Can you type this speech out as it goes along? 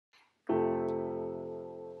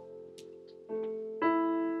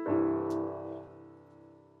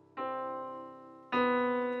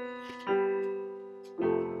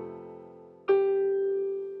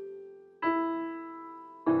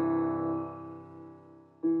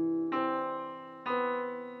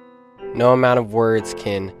No amount of words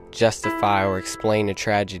can justify or explain a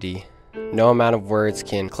tragedy. No amount of words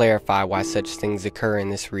can clarify why such things occur in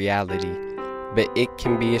this reality. But it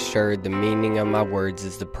can be assured the meaning of my words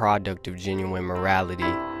is the product of genuine morality.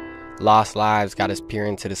 Lost lives got us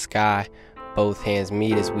peering to the sky. Both hands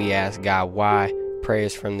meet as we ask God why.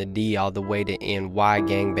 Prayers from the D all the way to NY.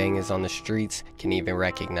 Gangbangers on the streets can even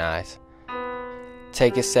recognize.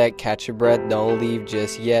 Take a sec, catch your breath, don't leave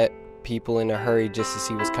just yet. People in a hurry just to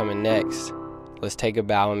see what's coming next. Let's take a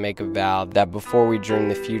bow and make a vow that before we dream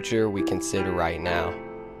the future, we consider right now.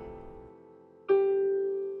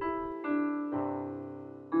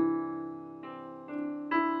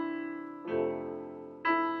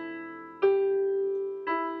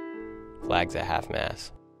 Flags at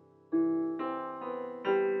half-mast.